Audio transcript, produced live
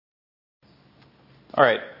All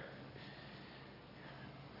right.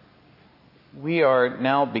 We are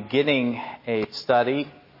now beginning a study,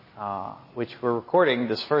 which we're recording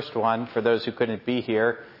this first one for those who couldn't be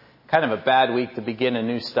here. Kind of a bad week to begin a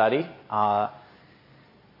new study. The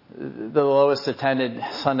lowest attended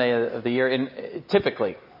Sunday of the year, and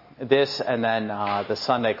typically this and then the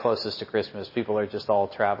Sunday closest to Christmas. People are just all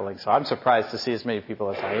traveling. So I'm surprised to see as many people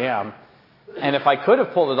as I am. And if I could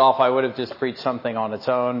have pulled it off, I would have just preached something on its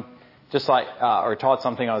own, just like, or taught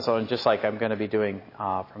something on its own, just like I'm going to be doing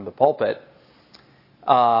from the pulpit.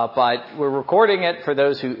 But we're recording it for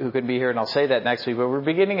those who couldn't be here, and I'll say that next week. But we're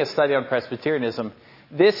beginning a study on Presbyterianism.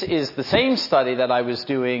 This is the same study that I was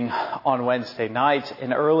doing on Wednesday nights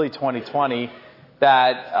in early 2020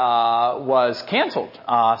 that was canceled.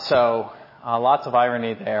 So lots of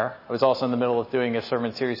irony there. I was also in the middle of doing a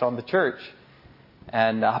sermon series on the church,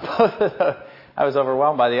 and I was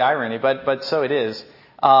overwhelmed by the irony. But so it is.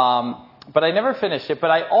 But I never finished it.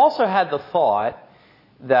 But I also had the thought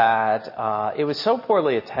that it was so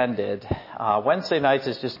poorly attended. Wednesday nights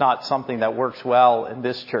is just not something that works well in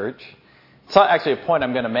this church. It's actually a point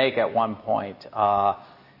I'm going to make at one point.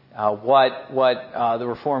 What the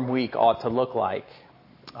Reform Week ought to look like,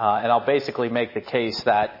 and I'll basically make the case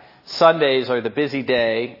that Sundays are the busy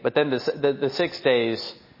day, but then the 6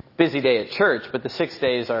 days busy day at church, but the 6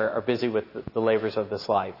 days are busy with the labors of this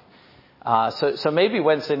life. So maybe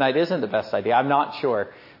Wednesday night isn't the best idea. I'm not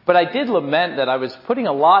sure. But I did lament that I was putting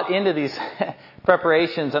a lot into these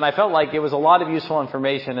preparations, and I felt like it was a lot of useful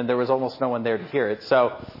information, and there was almost no one there to hear it.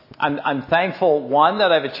 So I'm thankful, one,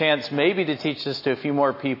 that I have a chance maybe to teach this to a few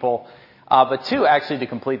more people, but two, actually to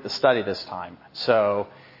complete the study this time. So,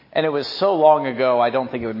 and it was so long ago, I don't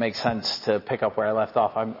think it would make sense to pick up where I left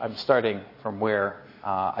off. I'm starting from where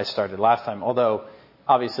I started last time, although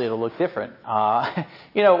obviously it'll look different.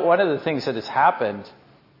 One of the things that has happened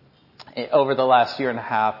over the last year and a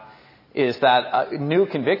half is that new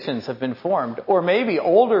convictions have been formed, or maybe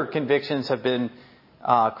older convictions have been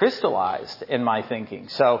crystallized in my thinking.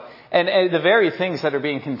 So, and the very things that are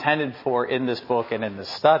being contended for in this book and in this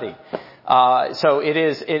study. So it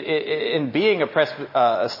is, in being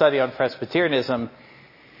a study on Presbyterianism,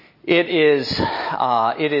 it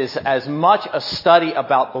is as much a study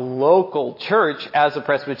about the local church as a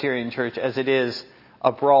Presbyterian church as it is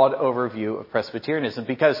a broad overview of Presbyterianism,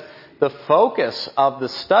 because the focus of the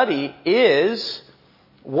study is,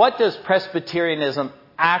 what does Presbyterianism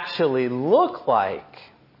actually look like?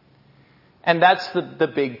 And that's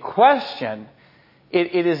the big question.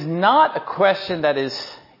 It is not a question that is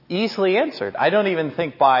easily answered. I don't even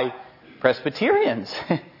think by Presbyterians.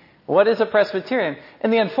 What is a Presbyterian?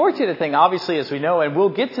 And the unfortunate thing, obviously, as we know, and we'll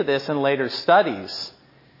get to this in later studies,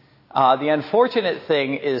 the unfortunate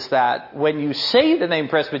thing is that when you say the name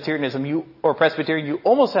Presbyterianism or Presbyterian, you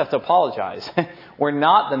almost have to apologize. We're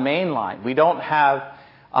not the main line. We don't have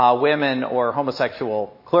women or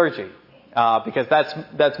homosexual clergy, because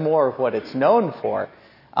that's more of what it's known for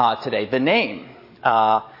today, the name.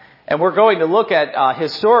 And we're going to look at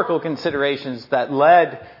historical considerations that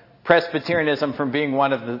led Presbyterianism from being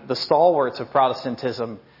one of the stalwarts of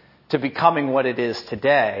Protestantism to becoming what it is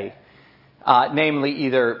today. Namely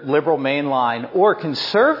either liberal mainline or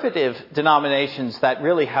conservative denominations that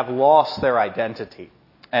really have lost their identity.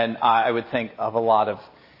 And I would think of a lot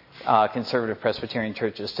of conservative Presbyterian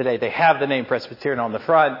churches today. They have the name Presbyterian on the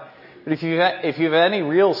front, but if you have any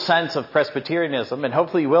real sense of Presbyterianism, and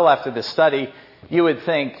hopefully you will after this study, you would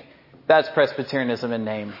think that's Presbyterianism in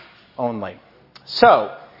name only.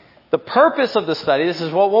 So, the purpose of the study, this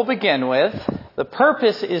is what we'll begin with. The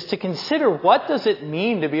purpose is to consider, what does it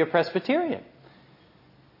mean to be a Presbyterian?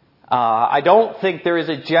 I don't think there is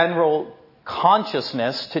a general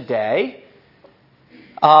consciousness today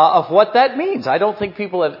of what that means. I don't think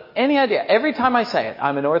people have any idea. Every time I say it,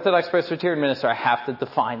 I'm an Orthodox Presbyterian minister, I have to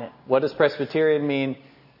define it. What does Presbyterian mean?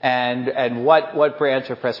 And what branch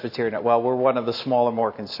of Presbyterian? Well, we're one of the smaller,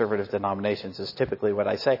 more conservative denominations is typically what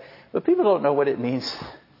I say. But people don't know what it means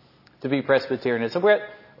to be Presbyterianism,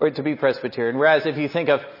 or to be Presbyterian. Whereas if you think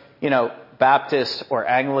of, Baptist or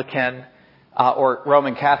Anglican or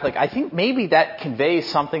Roman Catholic, I think maybe that conveys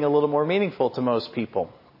something a little more meaningful to most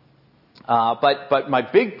people. But my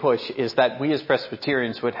big push is that we as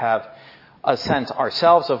Presbyterians would have a sense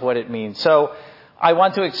ourselves of what it means. So I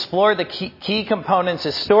want to explore the key components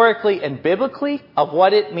historically and biblically of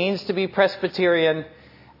what it means to be Presbyterian,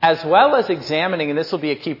 as well as examining, and this will be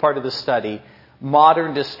a key part of the study,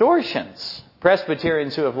 modern distortions,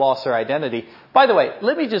 Presbyterians who have lost their identity. By the way,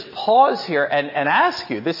 let me just pause here and ask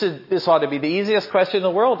you, this ought to be the easiest question in the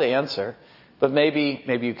world to answer, but maybe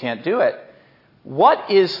you can't do it. What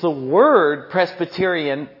is the word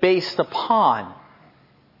Presbyterian based upon?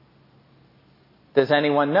 Does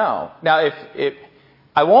anyone know? Now, if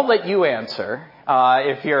I won't let you answer,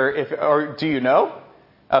 or do you know?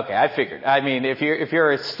 Okay, I figured. I mean, if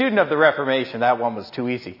you're a student of the Reformation, that one was too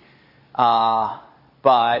easy.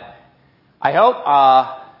 But I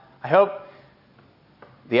hope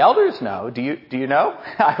the elders know. Do you know?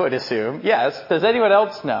 I would assume. Yes. Does anyone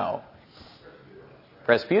else know?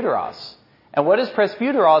 Presbyteros. And what does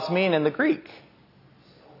presbyteros mean in the Greek?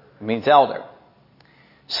 It means elder.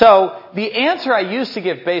 So the answer I used to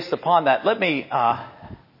give based upon that, I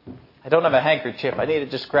don't have a handkerchief. I need to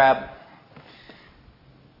just grab.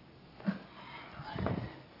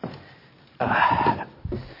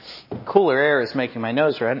 Cooler air is making my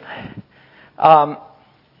nose run.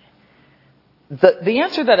 The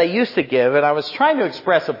answer that I used to give, and I was trying to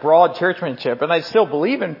express a broad churchmanship, and I still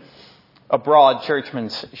believe in a broad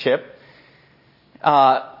churchmanship,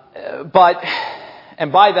 and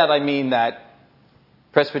by that I mean that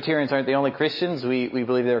Presbyterians aren't the only Christians. We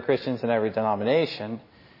believe there are Christians in every denomination,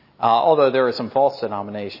 although there are some false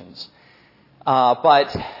denominations.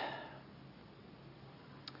 But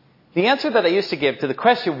the answer that I used to give to the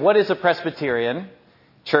question, what is a Presbyterian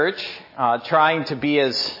church, trying to be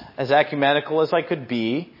as ecumenical as I could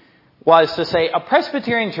be, was to say a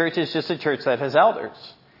Presbyterian church is just a church that has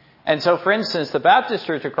elders. And so, for instance, the Baptist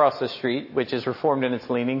church across the street, which is Reformed in its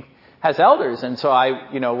leaning, has elders. And so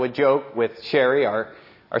I, would joke with Sherry, our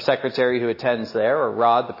secretary who attends there, or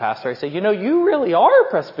Rod, the pastor. I say, you really are a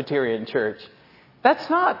Presbyterian church. That's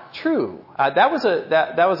not true. That was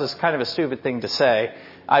a kind of a stupid thing to say.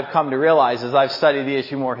 I've come to realize as I've studied the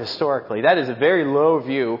issue more historically, that is a very low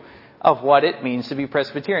view of what it means to be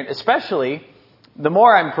Presbyterian. Especially, the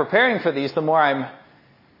more I'm preparing for these, the more I'm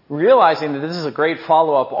realizing that this is a great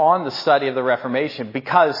follow-up on the study of the Reformation,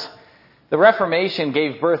 because the Reformation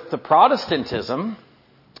gave birth to Protestantism,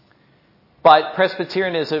 but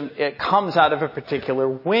Presbyterianism, it comes out of a particular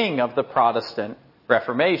wing of the Protestant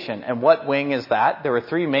Reformation. And what wing is that? There are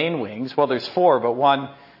three main wings. Well, there's four, but one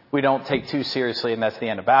we don't take too seriously, and that's the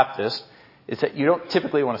Anabaptist. Is that you don't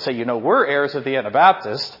typically want to say, we're heirs of the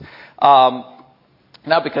Anabaptist.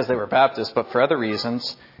 Not because they were Baptists, but for other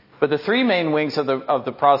reasons. But the three main wings of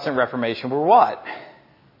the Protestant Reformation were what?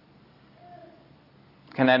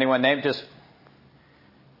 Can anyone name? Just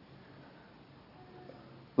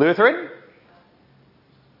Lutheran?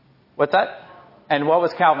 What's that? And what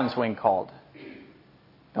was Calvin's wing called?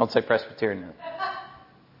 Don't say Presbyterian.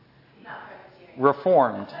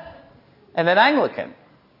 Reformed. And then Anglican.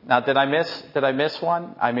 Now, did I miss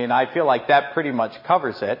one? I mean, I feel like that pretty much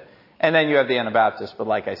covers it. And then you have the Anabaptists, but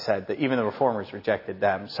like I said, even the Reformers rejected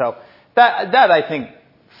them. So that I think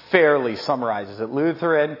fairly summarizes it.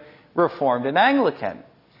 Lutheran, Reformed, and Anglican.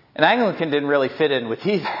 And Anglican didn't really fit in with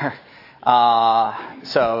either.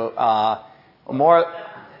 More.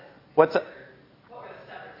 What's that?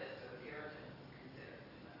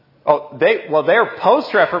 Oh, they're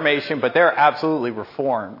post-Reformation, but they're absolutely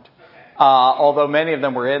Reformed. Although many of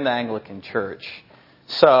them were in the Anglican Church.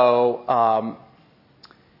 So,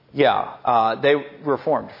 they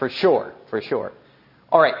Reformed, for sure.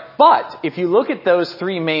 All right, but if you look at those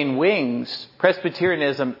three main wings,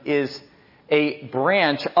 Presbyterianism is a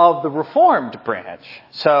branch of the Reformed branch.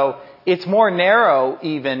 So, it's more narrow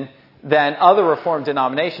even than other Reformed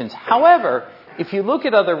denominations. However, if you look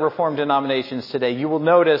at other Reformed denominations today, you will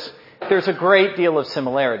notice there's a great deal of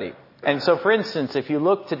similarity. And so, for instance, if you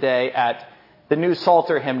look today at the new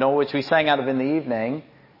Psalter hymnal, which we sang out of in the evening,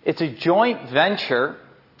 it's a joint venture.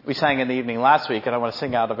 We sang in the evening last week, and I want to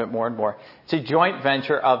sing out of it more and more. It's a joint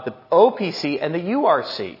venture of the OPC and the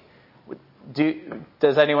URC.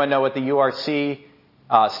 Does anyone know what the URC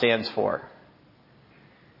stands for?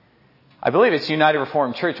 I believe it's United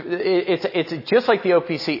Reformed Church. It's just like the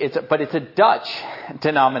OPC, but it's a Dutch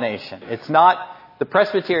denomination. It's not. The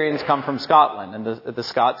Presbyterians come from Scotland, and the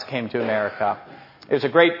Scots came to America. There's a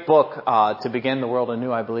great book, To Begin the World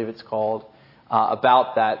Anew, I believe it's called,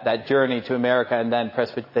 about that journey to America, and then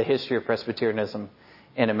the history of Presbyterianism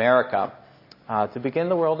in America. To Begin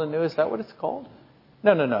the World Anew, is that what it's called?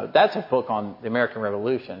 No. That's a book on the American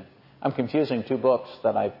Revolution. I'm confusing two books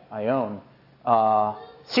that I own.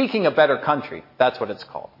 Seeking a Better Country. That's what it's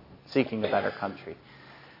called. Seeking a Better Country.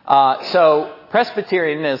 So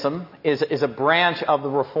Presbyterianism is a branch of the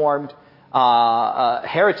Reformed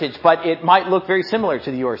heritage, but it might look very similar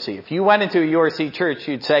to the URC. If you went into a URC church,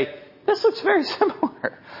 you'd say, this looks very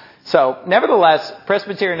similar. So, nevertheless,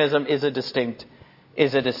 Presbyterianism is a distinct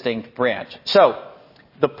branch. So,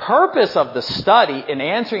 the purpose of the study in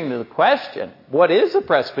answering the question, what is a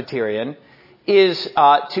Presbyterian, is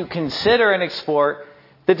to consider and explore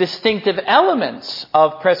the distinctive elements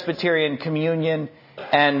of Presbyterian communion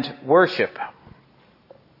and worship.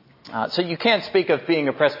 So you can't speak of being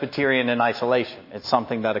a Presbyterian in isolation. It's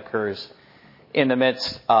something that occurs in the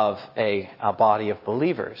midst of a body of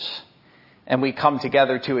believers. And we come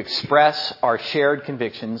together to express our shared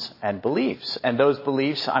convictions and beliefs. And those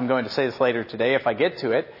beliefs, I'm going to say this later today if I get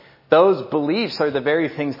to it, those beliefs are the very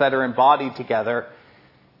things that are embodied together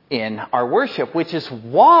in our worship, which is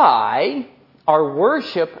why our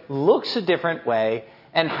worship looks a different way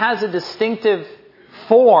and has a distinctive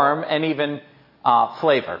form and even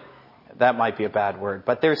flavor. That might be a bad word,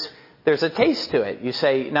 but there's a taste to it. You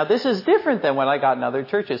say, now this is different than what I got in other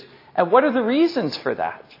churches. And what are the reasons for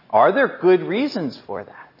that? Are there good reasons for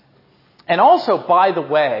that? And also, by the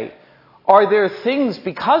way, are there things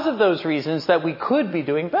because of those reasons that we could be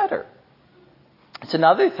doing better? It's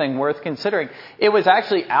another thing worth considering. It was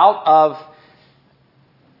actually out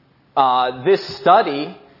of this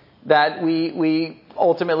study that we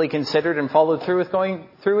ultimately considered and followed through with going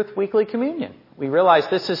through with weekly communion. We realized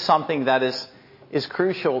this is something that is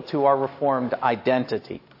crucial to our Reformed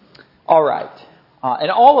identity. All right. And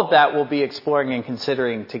all of that we'll be exploring and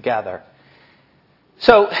considering together.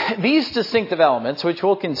 So these distinctive elements, which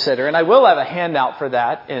we'll consider, and I will have a handout for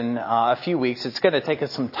that in a few weeks. It's going to take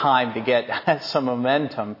us some time to get some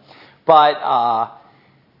momentum. But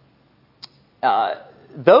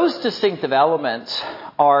those distinctive elements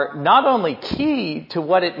are not only key to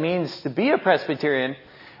what it means to be a Presbyterian,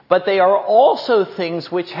 but they are also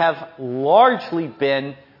things which have largely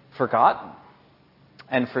been forgotten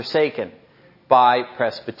and forsaken by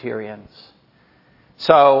Presbyterians.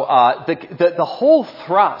 So the whole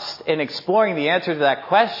thrust in exploring the answer to that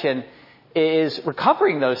question is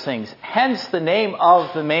recovering those things. Hence the name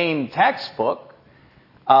of the main textbook,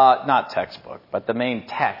 not textbook, but the main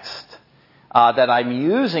text that I'm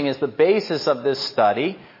using as the basis of this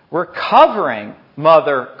study, Recovering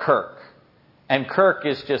Mother Kirk. And Kirk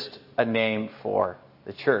is just a name for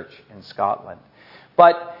the church in Scotland.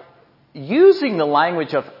 But using the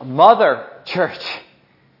language of Mother Church,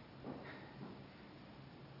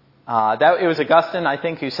 it was Augustine, I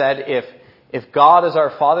think, who said, if God is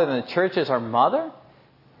our Father, then the church is our mother.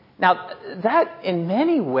 Now, that in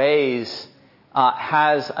many ways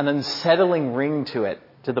has an unsettling ring to it,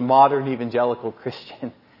 to the modern evangelical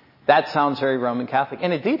Christian. That sounds very Roman Catholic,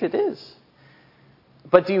 and indeed it is.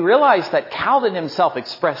 But do you realize that Calvin himself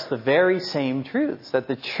expressed the very same truths, that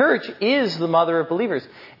the church is the mother of believers?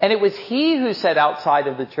 And it was he who said outside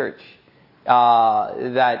of the church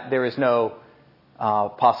that there is no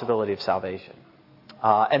possibility of salvation.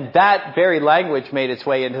 And that very language made its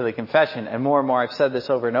way into the confession. And more, I've said this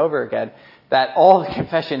over and over again, that all the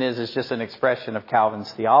confession is just an expression of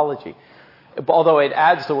Calvin's theology. Although it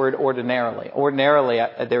adds the word ordinarily. Ordinarily,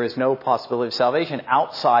 there is no possibility of salvation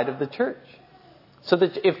outside of the church. So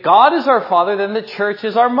that if God is our Father, then the church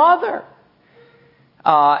is our mother.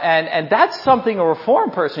 And that's something a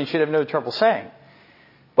Reformed person should have no trouble saying.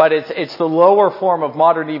 But it's the lower form of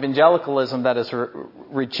modern evangelicalism that has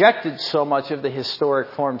rejected so much of the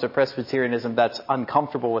historic forms of Presbyterianism that's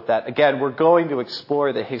uncomfortable with that. Again, we're going to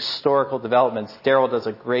explore the historical developments. Darrell does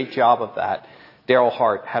a great job of that. Darrell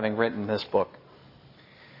Hart, having written this book.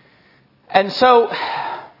 And so,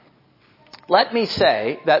 let me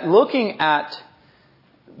say that looking at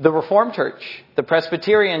the Reformed Church, the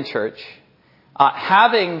Presbyterian Church,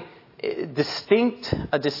 having a distinct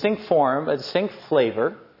form, a distinct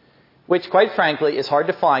flavor, which quite frankly is hard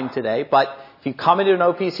to find today, but if you come into an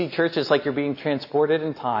OPC church, it's like you're being transported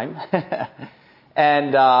in time.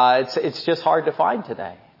 And it's just hard to find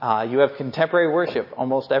today. You have contemporary worship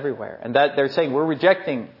almost everywhere. And that they're saying we're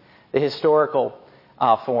rejecting the historical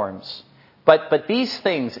forms. But these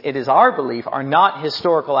things, it is our belief, are not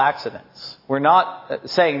historical accidents. We're not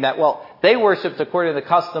saying that, well, they worshipped according to the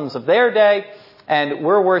customs of their day, and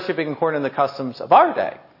we're worshiping according to the customs of our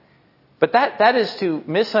day. But that is to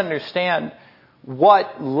misunderstand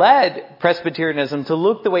what led Presbyterianism to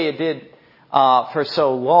look the way it did for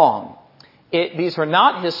so long. These were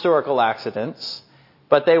not historical accidents,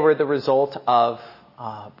 but they were the result of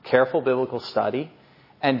careful biblical study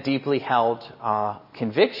and deeply held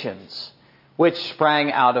convictions, which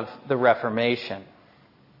sprang out of the Reformation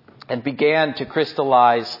and began to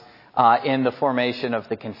crystallize in the formation of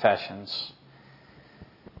the Confessions.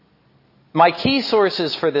 My key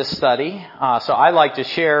sources for this study, so I like to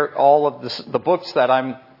share all of the books that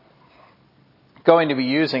I'm going to be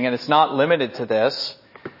using, and it's not limited to this.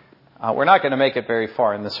 We're not going to make it very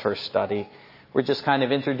far in this first study. We're just kind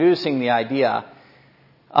of introducing the idea.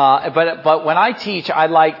 But when I teach, I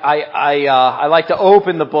like to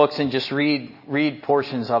open the books and just read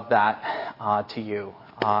portions of that to you.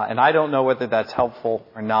 And I don't know whether that's helpful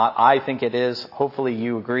or not. I think it is. Hopefully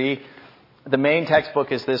you agree. The main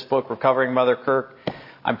textbook is this book, Recovering Mother Kirk.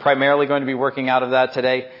 I'm primarily going to be working out of that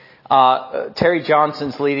today. Terry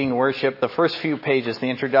Johnson's Leading Worship, the first few pages, the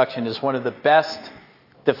introduction, is one of the best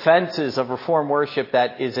defenses of Reformed worship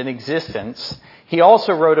that is in existence. He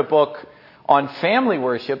also wrote a book on family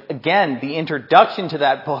worship. Again, the introduction to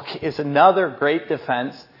that book is another great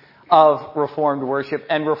defense of Reformed worship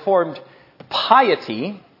and Reformed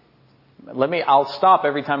piety. I'll stop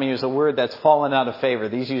every time I use a word that's fallen out of favor.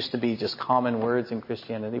 These used to be just common words in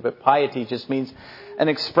Christianity, but piety just means an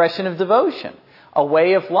expression of devotion, a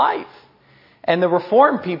way of life. And the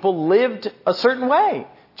Reformed people lived a certain way,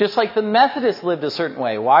 just like the Methodists lived a certain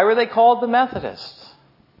way. Why were they called the Methodists?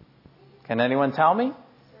 Can anyone tell me?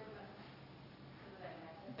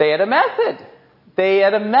 They had a method.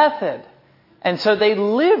 And so they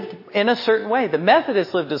lived in a certain way. The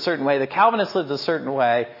Methodists lived a certain way. The Calvinists lived a certain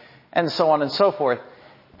way. And so on and so forth.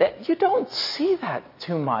 That you don't see that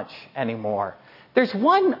too much anymore. There's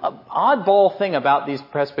one oddball thing about these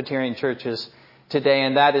Presbyterian churches today,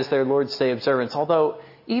 and that is their Lord's Day observance. Although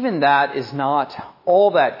even that is not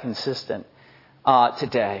all that consistent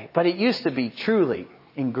today. But it used to be truly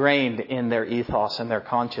ingrained in their ethos and their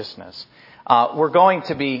consciousness. We're going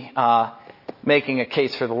to be making a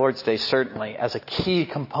case for the Lord's Day, certainly, as a key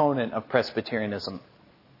component of Presbyterianism.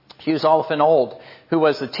 Hughes Oliphant Old, who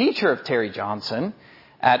was the teacher of Terry Johnson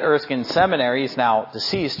at Erskine Seminary, is now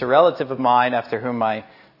deceased, a relative of mine after whom my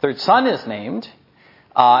third son is named,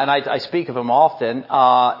 and I speak of him often.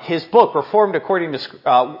 His book, Worship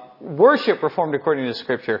Reformed According to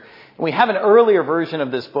Scripture, and we have an earlier version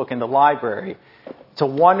of this book in the library. It's a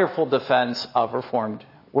wonderful defense of Reformed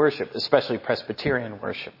worship, especially Presbyterian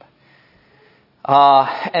worship.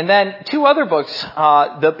 And then two other books,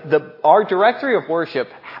 our Directory of Worship,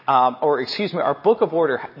 our Book of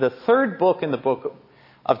Order, the third book in the Book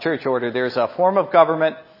of Church Order. There's a Form of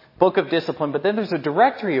Government, Book of Discipline, but then there's a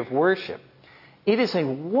Directory of Worship. It is a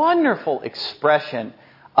wonderful expression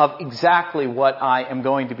of exactly what I am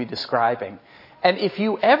going to be describing. And if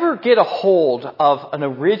you ever get a hold of an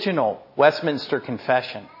original Westminster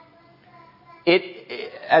Confession,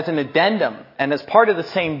 as an addendum and as part of the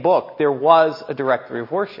same book, there was a Directory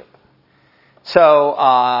of Worship. So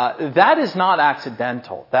that is not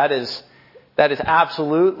accidental. That is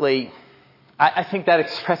absolutely, I think that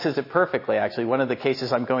expresses it perfectly, actually. One of the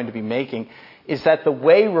cases I'm going to be making is that the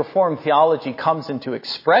way Reformed theology comes into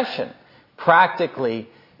expression practically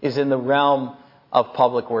is in the realm of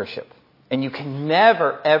public worship. And you can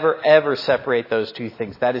never, ever, ever separate those two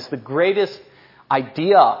things. That is the greatest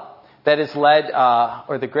idea that is led,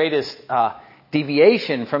 or the greatest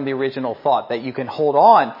deviation from the original thought, that you can hold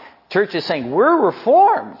on. Church is saying, we're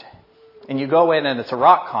Reformed. And you go in and it's a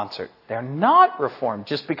rock concert. They're not Reformed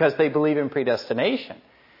just because they believe in predestination.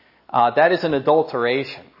 That is an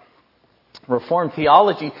adulteration. Reformed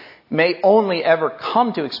theology may only ever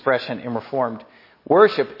come to expression in Reformed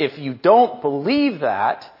worship. If you don't believe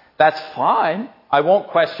that, that's fine. I won't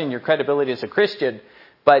question your credibility as a Christian,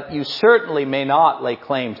 but you certainly may not lay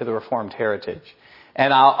claim to the Reformed heritage.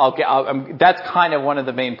 And that's kind of one of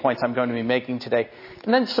the main points I'm going to be making today.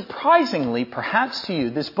 And then surprisingly, perhaps to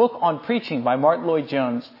you, this book on preaching by Martin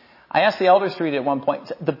Lloyd-Jones, I asked the elders to read it at one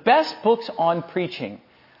point. The best books on preaching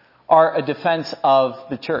are a defense of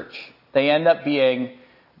the church. They end up being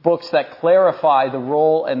books that clarify the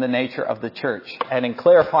role and the nature of the church. And in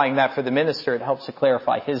clarifying that for the minister, it helps to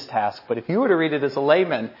clarify his task. But if you were to read it as a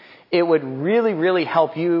layman, it would really, really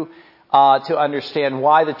help you to understand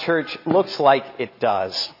why the church looks like it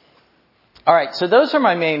does. All right, so those are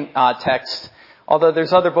my main texts, although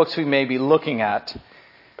there's other books we may be looking at.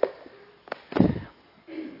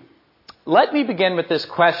 Let me begin with this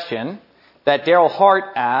question that Darrell Hart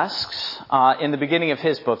asks in the beginning of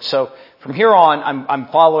his book. So from here on, I'm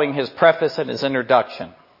following his preface and his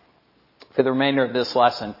introduction for the remainder of this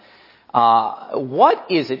lesson. What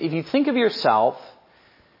is it, if you think of yourself,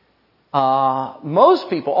 most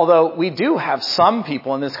people, although we do have some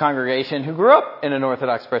people in this congregation who grew up in an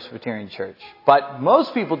Orthodox Presbyterian church, but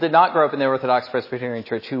most people did not grow up in the Orthodox Presbyterian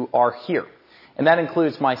church who are here. And that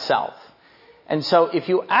includes myself. And so if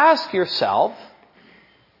you ask yourself,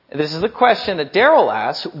 this is the question that Darrell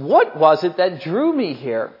asked, what was it that drew me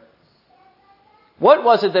here? What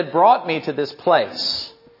was it that brought me to this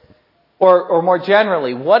place? Or more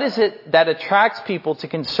generally, what is it that attracts people to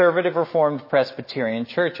conservative Reformed Presbyterian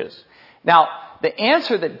churches? Now, the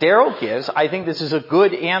answer that Darrell gives, I think this is a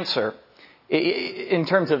good answer in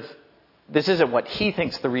terms of, this isn't what he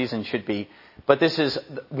thinks the reason should be, but this is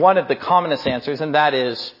one of the commonest answers, and that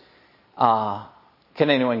is, can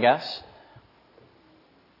anyone guess?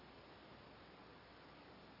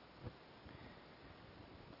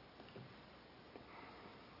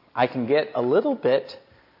 I can get a little bit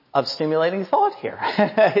of stimulating thought here.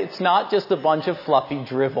 It's not just a bunch of fluffy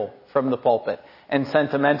drivel from the pulpit and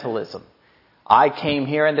sentimentalism. I came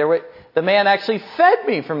here and the man actually fed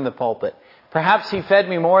me from the pulpit. Perhaps he fed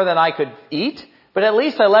me more than I could eat, but at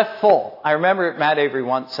least I left full. I remember Matt Avery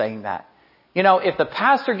once saying that. If the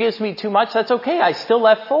pastor gives me too much, that's okay. I still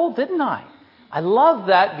left full, didn't I? I love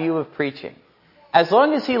that view of preaching. As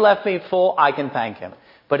long as he left me full, I can thank him.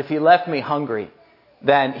 But if he left me hungry,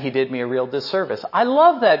 then he did me a real disservice. I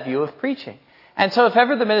love that view of preaching. And so if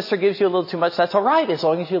ever the minister gives you a little too much, that's all right, as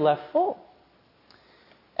long as you left full.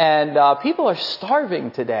 And people are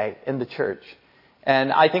starving today in the church.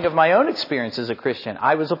 And I think of my own experience as a Christian.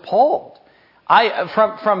 I was appalled.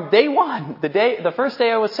 From day one, the first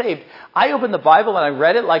day I was saved, I opened the Bible and I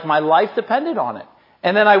read it like my life depended on it.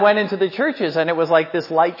 And then I went into the churches and it was like this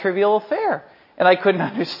light, trivial affair. And I couldn't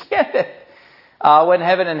understand it. When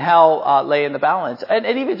heaven and hell lay in the balance. And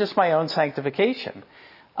even just my own sanctification.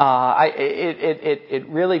 It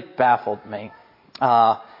really baffled me.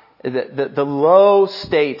 The low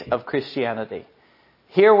state of Christianity.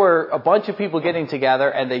 Here were a bunch of people getting together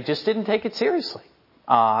and they just didn't take it seriously.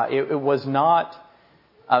 It was not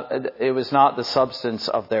the substance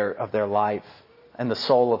of their life and the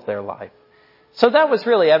soul of their life. So that was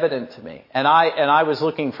really evident to me. And I was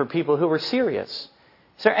looking for people who were serious.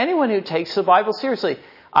 Is there anyone who takes the Bible seriously?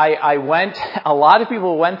 A lot of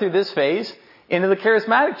people went through this phase into the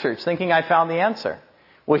charismatic church thinking I found the answer.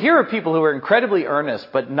 Well, here are people who are incredibly earnest,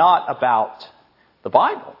 but not about the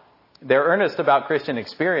Bible. They're earnest about Christian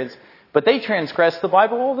experience, but they transgress the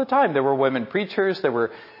Bible all the time. There were women preachers. There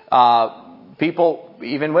were people,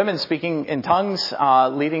 even women speaking in tongues,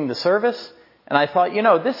 leading the service. And I thought,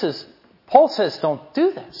 Paul says don't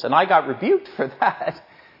do this. And I got rebuked for that.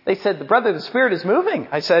 They said, brother, the Spirit is moving.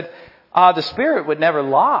 I said, the Spirit would never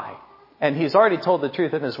lie. And he's already told the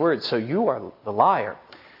truth in his word, so you are the liar.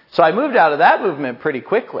 So I moved out of that movement pretty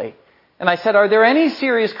quickly. And I said, are there any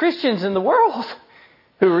serious Christians in the world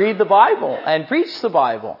who read the Bible and preach the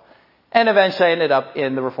Bible? And eventually I ended up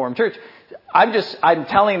in the Reformed Church. I'm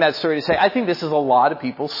telling that story to say, I think this is a lot of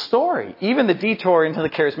people's story. Even the detour into the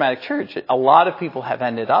charismatic church, a lot of people have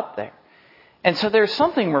ended up there. And so there's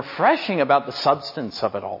something refreshing about the substance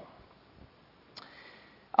of it all.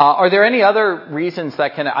 Are there any other reasons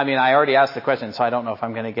that I already asked the question, so I don't know if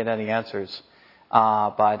I'm going to get any answers.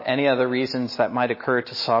 But any other reasons that might occur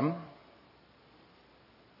to some?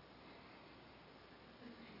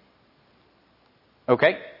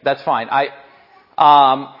 Okay, that's fine.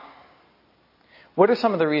 What are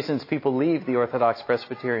some of the reasons people leave the Orthodox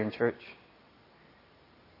Presbyterian Church?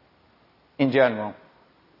 In general.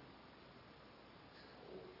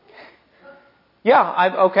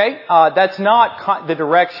 Yeah, okay. That's not the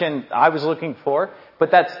direction I was looking for, but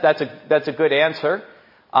that's a good answer.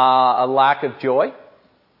 A lack of joy.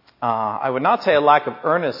 I would not say a lack of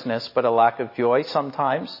earnestness, but a lack of joy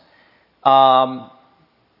sometimes.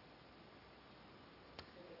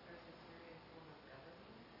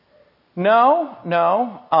 No.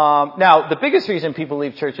 Now, the biggest reason people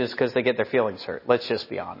leave churches is because they get their feelings hurt. Let's just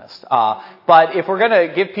be honest. But if we're going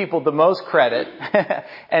to give people the most credit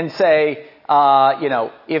and say,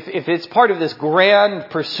 if it's part of this grand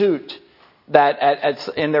pursuit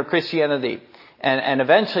that in their Christianity, and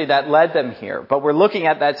eventually that led them here, but we're looking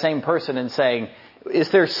at that same person and saying, is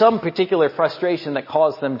there some particular frustration that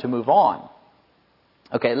caused them to move on?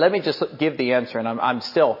 Okay, let me just give the answer, and I'm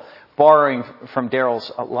still borrowing from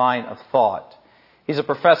Daryl's line of thought. He's a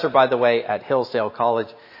professor, by the way, at Hillsdale College,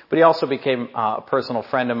 but he also became a personal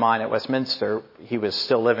friend of mine at Westminster. He was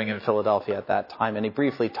still living in Philadelphia at that time, and he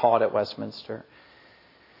briefly taught at Westminster.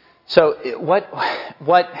 So what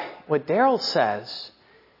Daryl says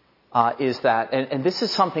is that, and this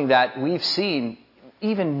is something that we've seen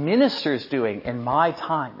even ministers doing in my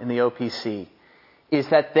time in the OPC, is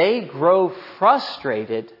that they grow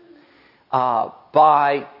frustrated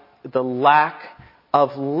by the lack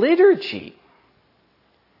of liturgy.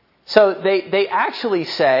 So they actually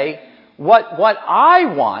say, what I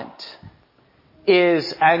want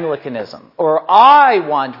is Anglicanism, or I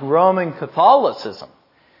want Roman Catholicism,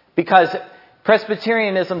 because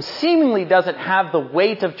Presbyterianism seemingly doesn't have the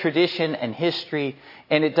weight of tradition and history,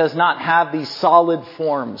 and it does not have these solid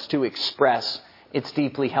forms to express its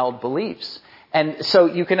deeply held beliefs. And so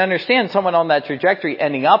you can understand someone on that trajectory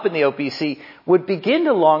ending up in the OPC would begin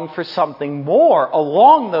to long for something more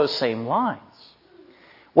along those same lines.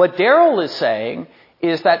 What Daryl is saying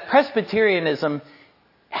is that Presbyterianism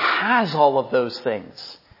has all of those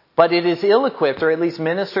things, but it is ill-equipped, or at least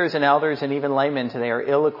ministers and elders and even laymen today are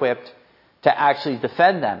ill-equipped to actually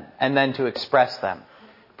defend them and then to express them.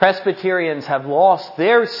 Presbyterians have lost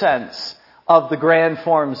their sense of the grand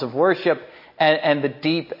forms of worship and the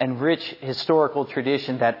deep and rich historical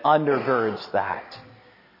tradition that undergirds that.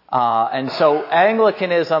 And so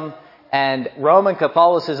Anglicanism and Roman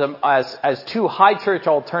Catholicism as two high church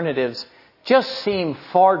alternatives just seem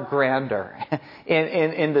far grander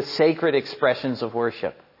in the sacred expressions of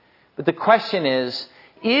worship. But the question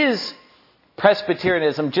is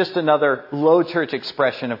Presbyterianism just another low church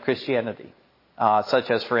expression of Christianity? Such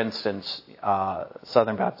as, for instance,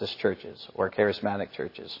 Southern Baptist churches or charismatic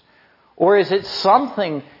churches? Or is it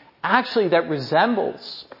something actually that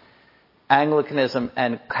resembles Anglicanism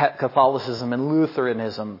and Catholicism and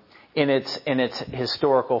Lutheranism in its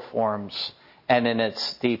historical forms and in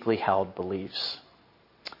its deeply held beliefs?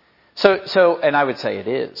 So, and I would say it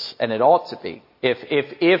is, and it ought to be,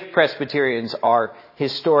 if Presbyterians are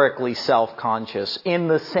historically self-conscious in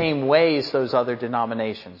the same ways those other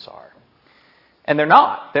denominations are. And they're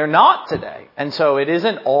not. They're not today. And so it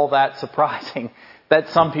isn't all that surprising that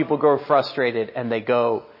some people grow frustrated and they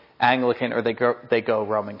go Anglican or they go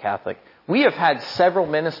Roman Catholic. We have had several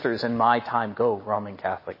ministers in my time go Roman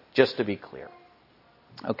Catholic, just to be clear.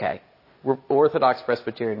 Okay. We're Orthodox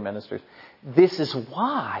Presbyterian ministers. This is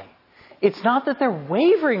why. It's not that they're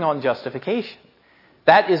wavering on justification.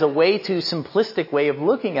 That is a way too simplistic way of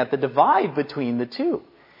looking at the divide between the two.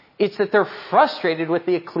 It's that they're frustrated with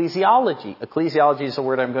the ecclesiology. Ecclesiology is a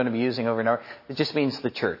word I'm going to be using over and over. It just means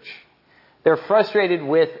the church. They're frustrated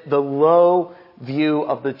with the low view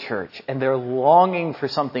of the church. And they're longing for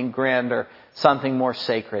something grander, something more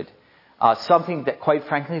sacred. Something that, quite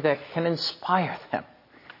frankly, that can inspire them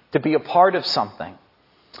to be a part of something.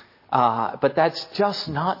 But that's just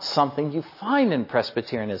not something you find in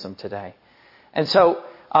Presbyterianism today. And so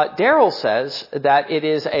Darrell says that it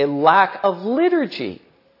is a lack of liturgy.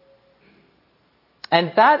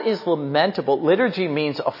 And that is lamentable. Liturgy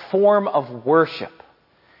means a form of worship.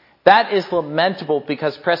 That is lamentable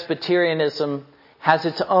because Presbyterianism has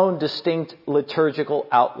its own distinct liturgical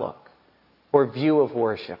outlook or view of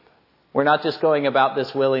worship. We're not just going about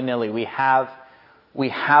this willy-nilly. We have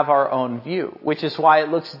our own view, which is why it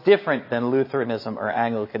looks different than Lutheranism or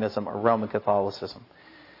Anglicanism or Roman Catholicism.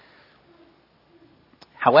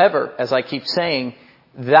 However, as I keep saying,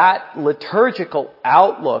 that liturgical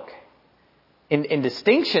outlook in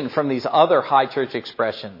distinction from these other high church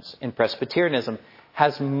expressions in Presbyterianism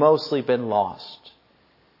has mostly been lost.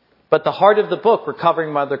 But the heart of the book,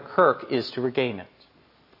 Recovering Mother Kirk, is to regain it.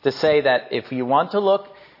 To say that if you want to look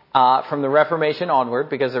from the Reformation onward,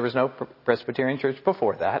 because there was no Presbyterian church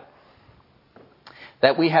before that,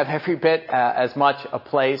 that we have every bit as much a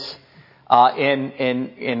place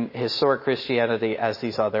in historic Christianity as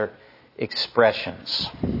these other expressions.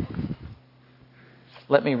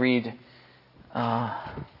 Let me read.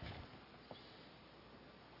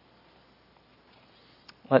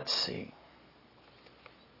 Let's see.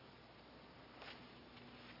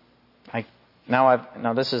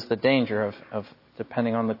 Now this is the danger of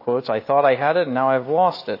depending on the quotes. I thought I had it, and now I've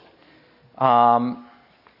lost it. All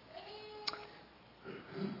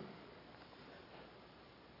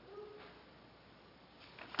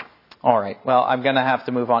right. Well, I'm going to have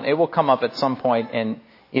to move on. It will come up at some point in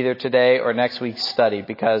either today or next week's study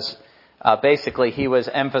because basically he was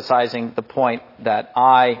emphasizing the point that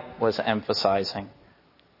I was emphasizing.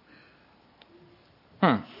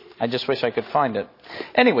 I just wish I could find it.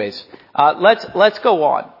 Anyways, let's go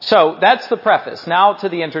on. So that's the preface. Now to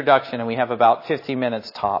the introduction, and we have about 15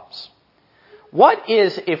 minutes tops. What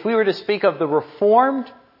is, if we were to speak of the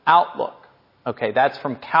Reformed outlook? Okay, that's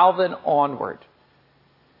from Calvin onward.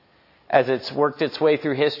 As it's worked its way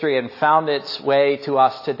through history and found its way to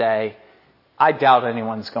us today. I doubt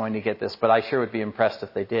anyone's going to get this, but I sure would be impressed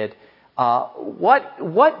if they did.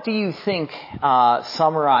 What do you think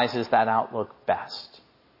summarizes that outlook best?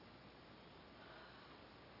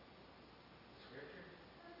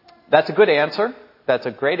 That's a good answer. That's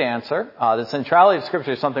a great answer. The centrality of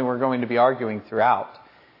Scripture is something we're going to be arguing throughout.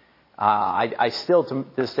 I still, to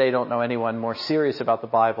this day, don't know anyone more serious about the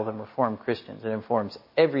Bible than Reformed Christians. It informs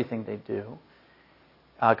everything they do.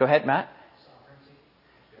 Go ahead, Matt.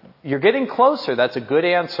 You're getting closer. That's a good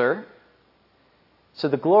answer. So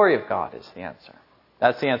the glory of God is the answer.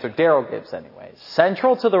 That's the answer Darrell gives anyways.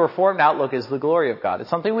 Central to the Reformed outlook is the glory of God. It's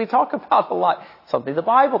something we talk about a lot. Something the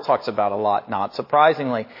Bible talks about a lot, not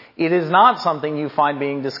surprisingly. It is not something you find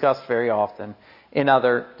being discussed very often in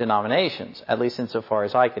other denominations, at least insofar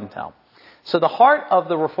as I can tell. So the heart of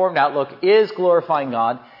the Reformed outlook is glorifying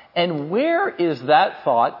God. And where is that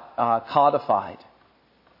thought codified?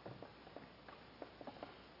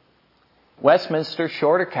 Westminster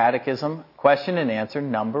Shorter Catechism, question and answer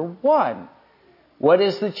number 1. What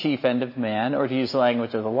is the chief end of man? Or to use the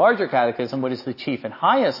language of the larger catechism, what is the chief and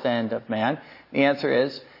highest end of man? The answer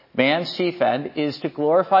is, man's chief end is to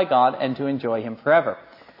glorify God and to enjoy Him forever.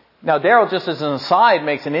 Now, Darrell, just as an aside,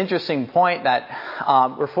 makes an interesting point that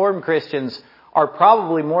Reformed Christians are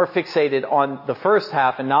probably more fixated on the first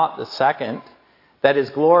half and not the second. That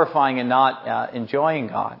is, glorifying and not enjoying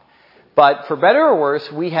God. But for better or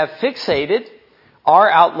worse, we have fixated our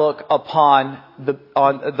outlook on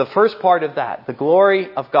the first part of that, the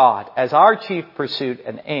glory of God, as our chief pursuit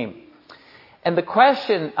and aim. And the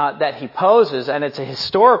question that he poses, and it's a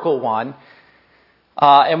historical one,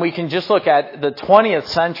 and we can just look at the 20th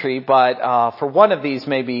century, but for one of these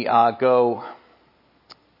maybe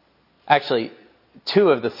actually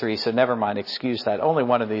two of the three, so never mind, excuse that. Only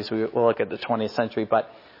one of these we'll look at the 20th century,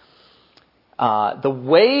 but the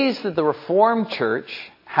ways that the Reformed Church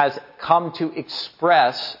has come to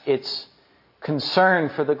express its concern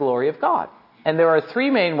for the glory of God. And there are three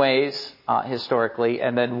main ways historically,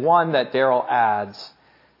 and then one that Darrell adds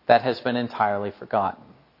that has been entirely forgotten.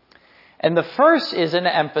 And the first is an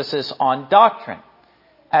emphasis on doctrine.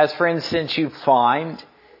 As, for instance, you find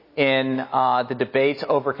in the debates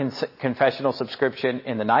over confessional subscription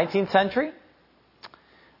in the 19th century.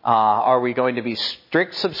 Are we going to be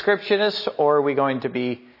strict subscriptionists, or are we going to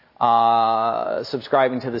be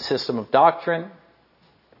subscribing to the system of doctrine?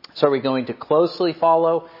 So are we going to closely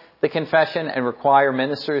follow the confession and require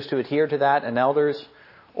ministers to adhere to that and elders?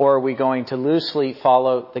 Or are we going to loosely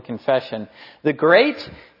follow the confession? The great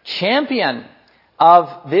champion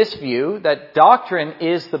of this view, that doctrine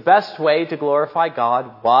is the best way to glorify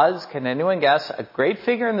God, was, can anyone guess, a great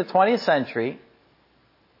figure in the 20th century.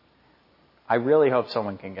 I really hope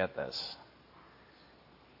someone can get this.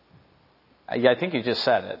 Yeah, I think you just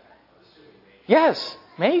said it. Yes,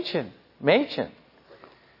 Machen.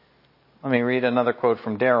 Let me read another quote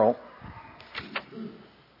from Darrell.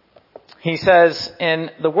 He says,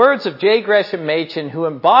 in the words of J. Gresham Machen, who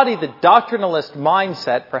embody the doctrinalist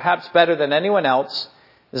mindset perhaps better than anyone else,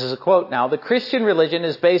 this is a quote now, the Christian religion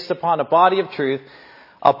is based upon a body of truth,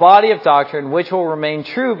 a body of doctrine, which will remain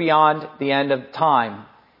true beyond the end of time.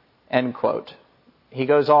 End quote. He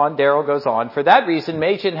goes on, Darrell goes on, for that reason,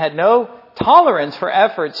 Machen had no tolerance for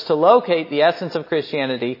efforts to locate the essence of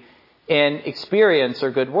Christianity in experience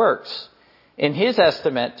or good works. In his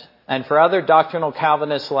estimate, and for other doctrinal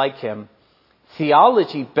Calvinists like him,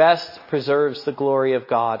 theology best preserves the glory of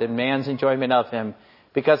God and man's enjoyment of Him,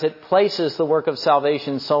 because it places the work of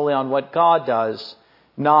salvation solely on what God does,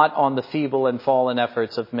 not on the feeble and fallen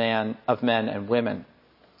efforts of men and women.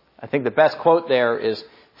 I think the best quote there is,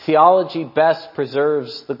 theology best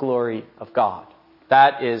preserves the glory of God.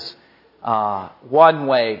 That is one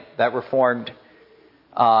way that Reformed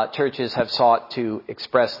churches have sought to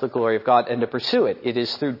express the glory of God and to pursue it. It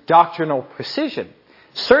is through doctrinal precision.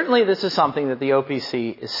 Certainly this is something that the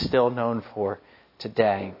OPC is still known for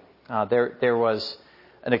today. There was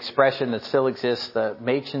an expression that still exists, the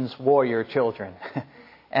Machen's warrior children.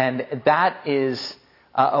 And that is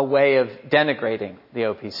a way of denigrating the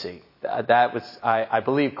OPC. That was, I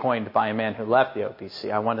believe, coined by a man who left the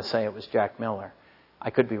OPC. I want to say it was Jack Miller. I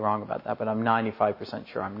could be wrong about that, but I'm 95%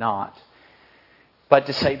 sure I'm not. But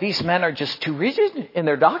to say these men are just too rigid in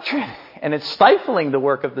their doctrine, and it's stifling the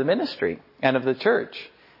work of the ministry and of the church.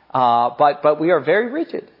 But we are very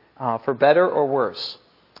rigid, for better or worse.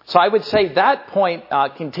 So I would say that point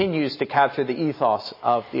continues to capture the ethos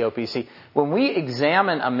of the OPC. When we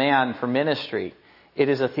examine a man for ministry, it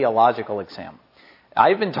is a theological exam.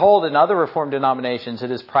 I've been told in other Reformed denominations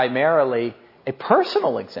it is primarily a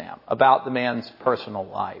personal exam about the man's personal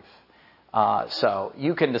life. So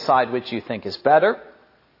you can decide which you think is better,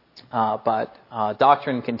 but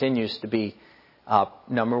doctrine continues to be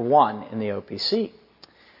number one in the OPC.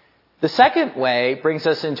 The second way brings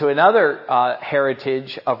us into another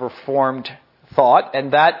heritage of Reformed thought,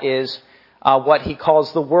 and that is what he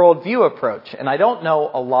calls the worldview approach. And I don't know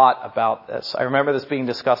a lot about this. I remember this being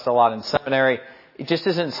discussed a lot in seminary. It just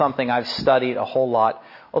isn't something I've studied a whole lot.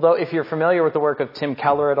 Although if you're familiar with the work of Tim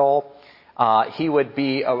Keller at all, he would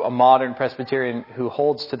be a modern Presbyterian who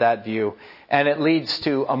holds to that view. And it leads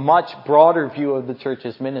to a much broader view of the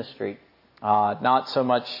church's ministry. Not so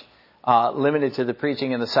much limited to the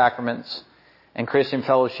preaching and the sacraments and Christian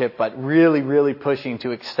fellowship, but really, really pushing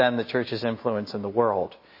to extend the church's influence in the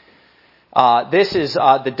world. This is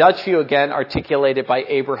the Dutch view, again, articulated by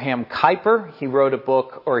Abraham Kuyper. He wrote a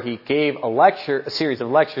book, or he gave a series of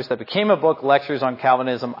lectures that became a book, Lectures on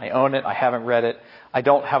Calvinism. I own it. I haven't read it. I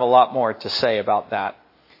don't have a lot more to say about that.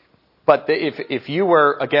 But if you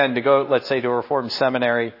were, again, to go, let's say, to a Reformed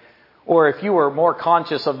seminary, or if you were more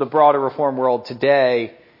conscious of the broader Reformed world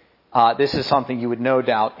today, this is something you would no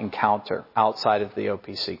doubt encounter outside of the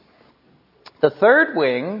OPC. The third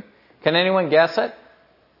wing, can anyone guess it?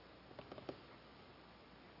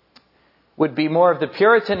 Would be more of the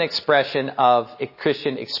Puritan expression of a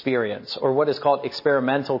Christian experience, or what is called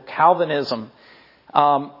experimental Calvinism.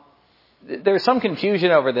 There's some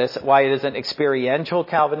confusion over this, why it isn't experiential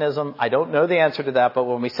Calvinism. I don't know the answer to that, but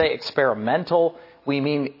when we say experimental, we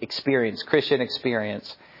mean experience, Christian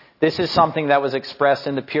experience. This is something that was expressed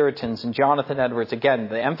in the Puritans and Jonathan Edwards. Again,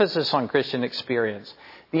 the emphasis on Christian experience.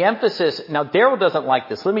 The emphasis, now Darrell doesn't like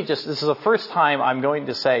this. This is the first time I'm going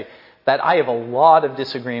to say that I have a lot of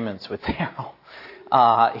disagreements with Darrell.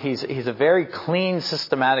 He's a very clean,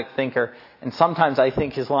 systematic thinker, and sometimes I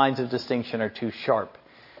think his lines of distinction are too sharp.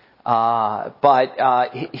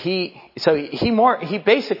 He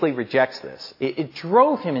basically rejects this. It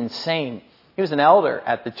drove him insane. He was an elder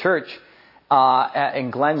at the church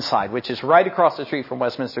in Glenside, which is right across the street from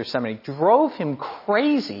Westminster Seminary. Drove him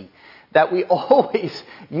crazy that we always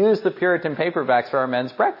use the Puritan paperbacks for our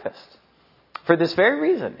men's breakfast. For this very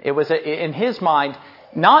reason. It was, in his mind,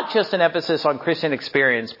 not just an emphasis on Christian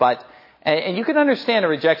experience, but, and you can understand a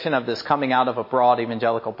rejection of this coming out of a broad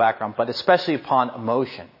evangelical background, but especially upon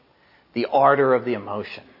emotion. The ardor of the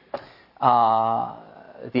emotion.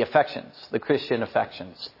 The affections, the Christian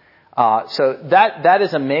affections. So that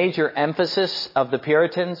is a major emphasis of the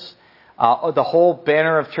Puritans. The whole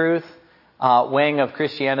banner of truth, wing of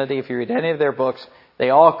Christianity, if you read any of their books,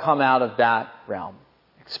 they all come out of that realm.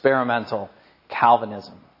 Experimental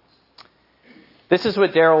Calvinism. This is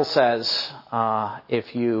what Darrell says, let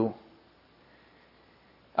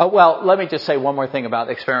me just say one more thing about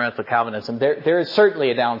experimental Calvinism. There is certainly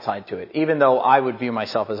a downside to it, even though I would view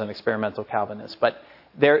myself as an experimental Calvinist. But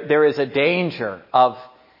there is a danger of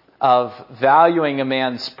valuing a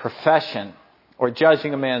man's profession or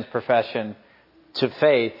judging a man's profession to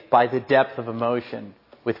faith by the depth of emotion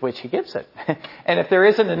with which he gives it. And if there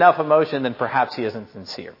isn't enough emotion, then perhaps he isn't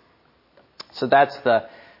sincere. So that's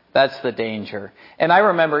the danger. And I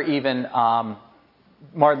remember even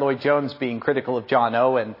Martin Lloyd-Jones being critical of John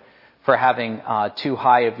Owen for having too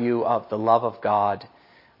high a view of the love of God,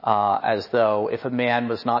 as though if a man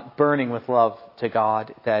was not burning with love to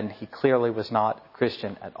God, then he clearly was not a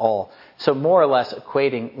Christian at all. So more or less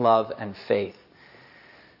equating love and faith.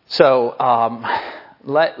 So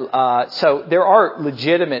there are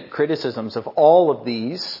legitimate criticisms of all of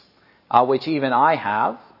these, which even I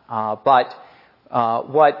have. But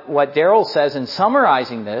what Darrell says in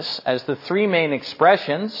summarizing this as the three main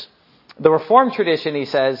expressions, the Reformed tradition, he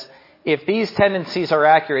says, if these tendencies are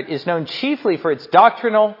accurate, is known chiefly for its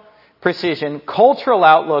doctrinal precision, cultural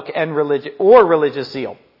outlook, and religious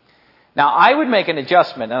zeal. Now, I would make an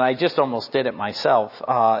adjustment, and I just almost did it myself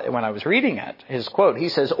when I was reading it. His quote, he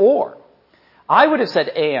says, or. I would have said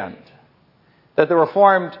and. That the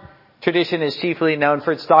Reformed tradition is chiefly known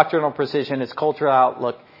for its doctrinal precision, its cultural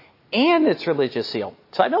outlook, and its religious zeal.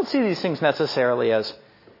 So I don't see these things necessarily as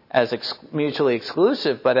mutually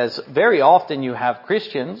exclusive, but as very often you have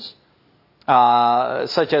Christians,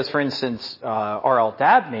 such as, for instance, R.L.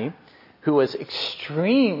 Dabney, who was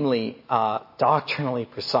extremely doctrinally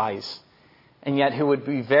precise, and yet who would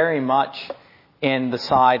be very much in the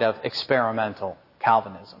side of experimental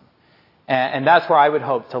Calvinism. And that's where I would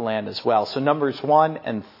hope to land as well. So numbers 1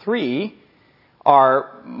 and 3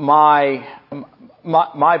 are my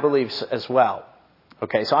beliefs as well.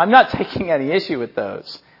 Okay, so I'm not taking any issue with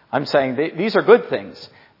those. I'm saying these are good things.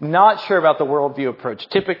 Not sure about the worldview approach.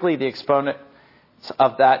 Typically, the exponents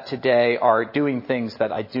of that today are doing things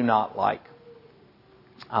that I do not like.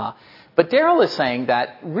 But Darrell is saying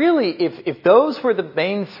that really, if those were the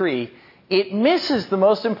main three, it misses the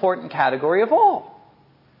most important category of all.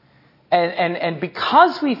 And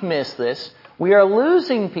because we've missed this, we are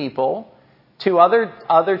losing people to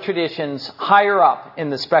other traditions higher up in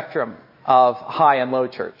the spectrum of high and low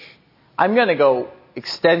church. I'm going to go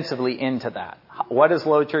extensively into that. What does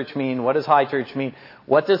low church mean? What does high church mean?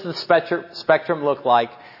 What does the spectrum look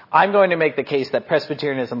like? I'm going to make the case that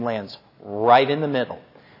Presbyterianism lands right in the middle.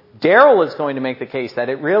 Darrell is going to make the case that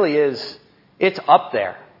it really is, it's up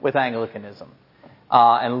there with Anglicanism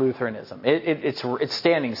and Lutheranism. It's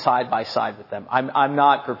standing side by side with them. I'm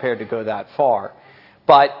not prepared to go that far.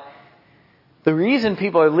 But the reason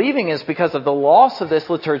people are leaving is because of the loss of this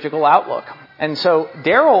liturgical outlook. And so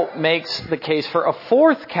Darrell makes the case for a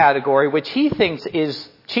fourth category, which he thinks is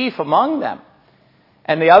chief among them.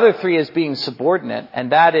 And the other three is being subordinate,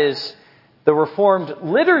 and that is the Reformed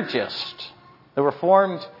liturgist. The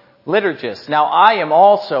Reformed liturgist. Now, I am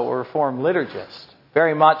also a Reformed liturgist,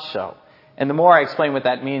 very much so. And the more I explain what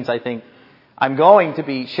that means, I think I'm going to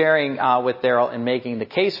be sharing with Daryl and making the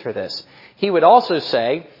case for this. He would also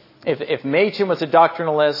say, if Machen was a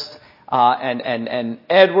doctrinalist and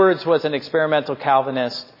Edwards was an experimental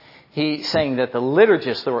Calvinist, he's saying that the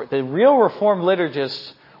liturgists, the real Reformed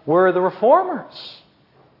liturgists, were the Reformers.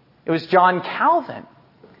 It was John Calvin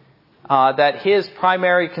that his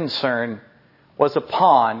primary concern was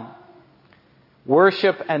upon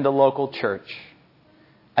worship and the local church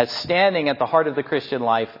as standing at the heart of the Christian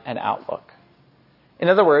life and outlook. In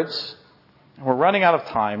other words, we're running out of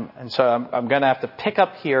time, and so I'm going to have to pick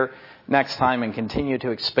up here next time and continue to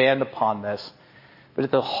expand upon this. But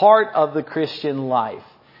at the heart of the Christian life,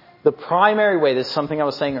 the primary way, this is something I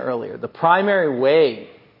was saying earlier, the primary way,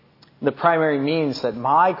 the primary means that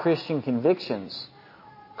my Christian convictions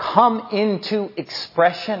come into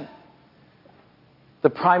expression, the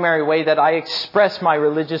primary way that I express my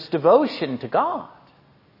religious devotion to God,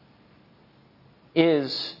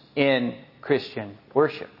 is in Christian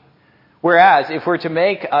worship. Whereas if we're to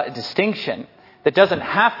make a distinction that doesn't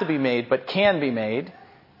have to be made but can be made,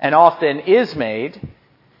 and often is made,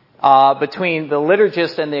 between the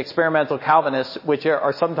liturgist and the experimental Calvinists, which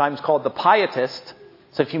are sometimes called the pietist.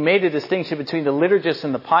 So if you made a distinction between the liturgist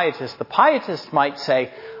and the pietist might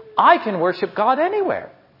say, I can worship God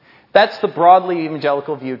anywhere. That's the broadly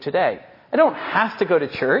evangelical view today. I don't have to go to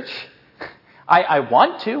church. I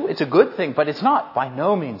want to. It's a good thing, but it's not by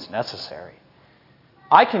no means necessary.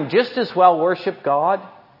 I can just as well worship God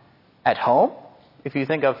at home, if you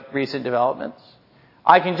think of recent developments.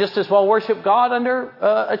 I can just as well worship God under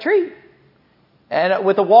a tree and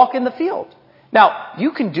with a walk in the field. Now,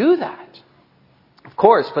 you can do that, of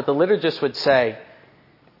course, but the liturgist would say,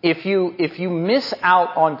 if you miss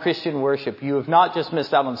out on Christian worship, you have not just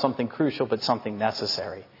missed out on something crucial, but something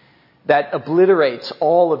necessary that obliterates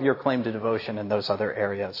all of your claim to devotion in those other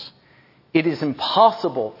areas. It is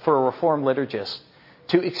impossible for a Reformed liturgist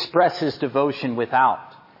to express his devotion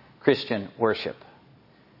without Christian worship.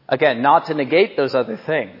 Again, not to negate those other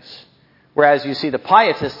things. Whereas you see the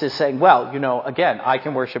pietist is saying, well, again, I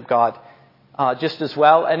can worship God just as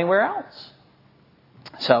well anywhere else.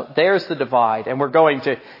 So there's the divide, and we're going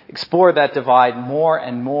to explore that divide more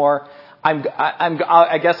and more.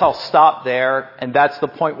 I guess I'll stop there, and that's the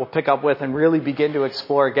point we'll pick up with and really begin to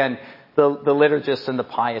explore again the liturgist and the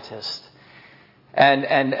pietist. And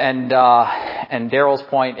Daryl's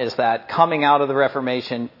point is that coming out of the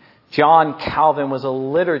Reformation, John Calvin was a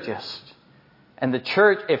liturgist, and the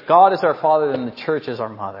church, if God is our father, then the church is our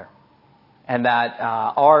mother, and that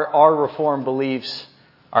our Reformed beliefs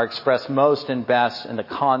are expressed most and best in the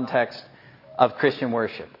context of Christian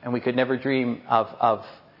worship, and we could never dream of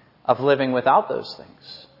living without those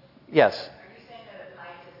things. Yes. Are you saying that a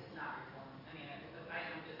pietist is not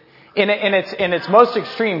Reformed? In its most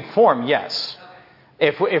extreme form, yes.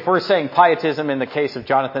 Okay. If we're saying pietism in the case of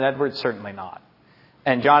Jonathan Edwards, certainly not.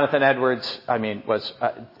 And Jonathan Edwards, was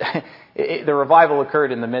the revival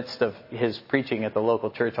occurred in the midst of his preaching at the local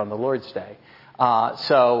church on the Lord's Day.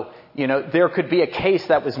 So there could be a case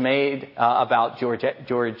that was made about George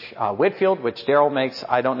Whitefield, which Daryl makes.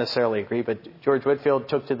 I don't necessarily agree, but George Whitefield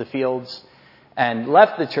took to the fields and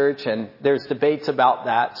left the church, and there's debates about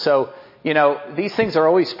that. So, these things are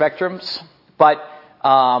always spectrums, but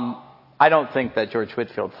I don't think that George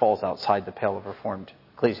Whitefield falls outside the pale of Reformed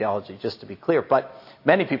ecclesiology, just to be clear. But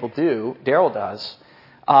many people do. Daryl does.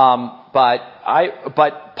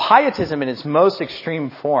 But pietism in its most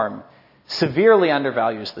extreme form severely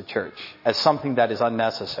undervalues the church as something that is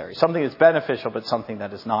unnecessary, something that's beneficial, but something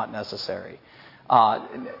that is not necessary.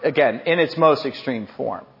 Again, in its most extreme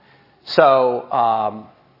form. So,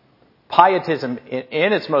 pietism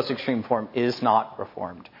in its most extreme form is not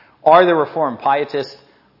Reformed. Are there Reformed pietists?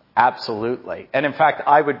 Absolutely. And in fact,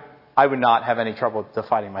 I would not have any trouble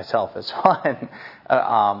defining myself as one.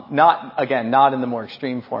 Not in the more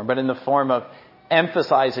extreme form, but in the form of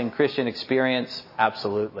emphasizing Christian experience,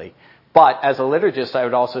 absolutely. But as a liturgist, I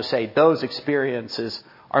would also say those experiences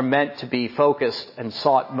are meant to be focused and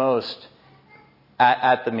sought most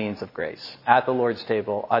at the means of grace, at the Lord's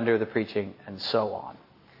table, under the preaching, and so on.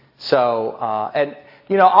 So,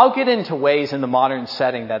 I'll get into ways in the modern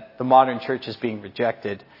setting that the modern church is being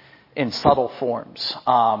rejected in subtle forms.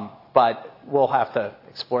 But we'll have to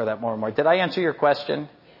explore that more and more. Did I answer your question?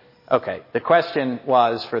 Okay. The question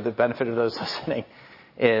was, for the benefit of those listening,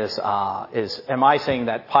 is am I saying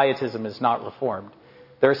that pietism is not Reformed?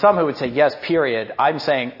 There are some who would say yes, period. I'm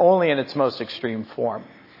saying only in its most extreme form,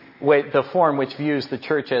 the form which views the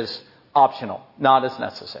church as optional, not as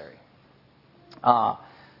necessary.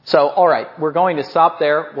 So, all right, we're going to stop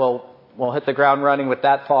there. We'll hit the ground running with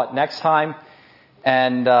that thought next time,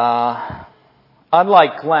 and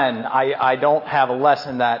unlike Glenn, I don't have a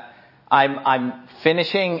lesson that I'm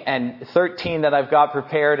finishing and 13 that I've got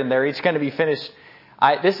prepared and they're each going to be finished.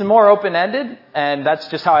 This is more open-ended, and that's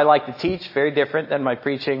just how I like to teach, very different than my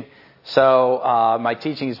preaching. So my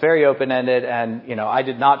teaching is very open-ended, and I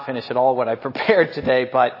did not finish at all what I prepared today,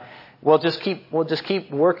 but we'll just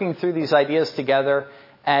keep working through these ideas together,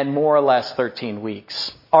 and more or less 13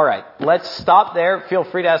 weeks. All right, let's stop there. Feel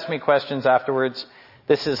free to ask me questions afterwards.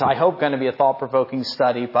 This is, I hope, going to be a thought-provoking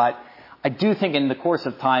study, but I do think in the course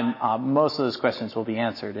of time, most of those questions will be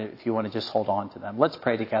answered if you want to just hold on to them. Let's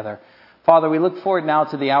pray together. Father, we look forward now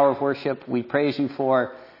to the hour of worship. We praise you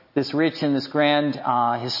for this rich and this grand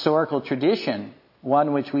historical tradition,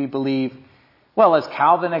 one which we believe, well, as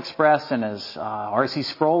Calvin expressed and as R.C.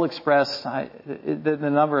 Sproul expressed, the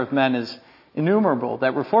number of men is innumerable,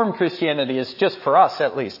 that Reformed Christianity is, just for us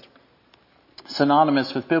at least,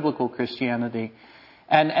 synonymous with biblical Christianity.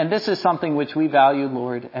 And this is something which we value,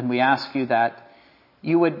 Lord, and we ask you that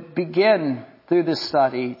you would begin through this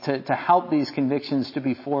study to help these convictions to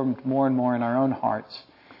be formed more and more in our own hearts,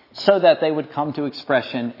 so that they would come to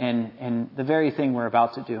expression in the very thing we're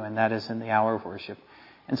about to do, and that is in the hour of worship.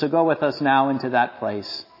 And so go with us now into that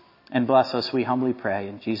place and bless us, we humbly pray.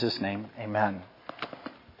 In Jesus' name, amen.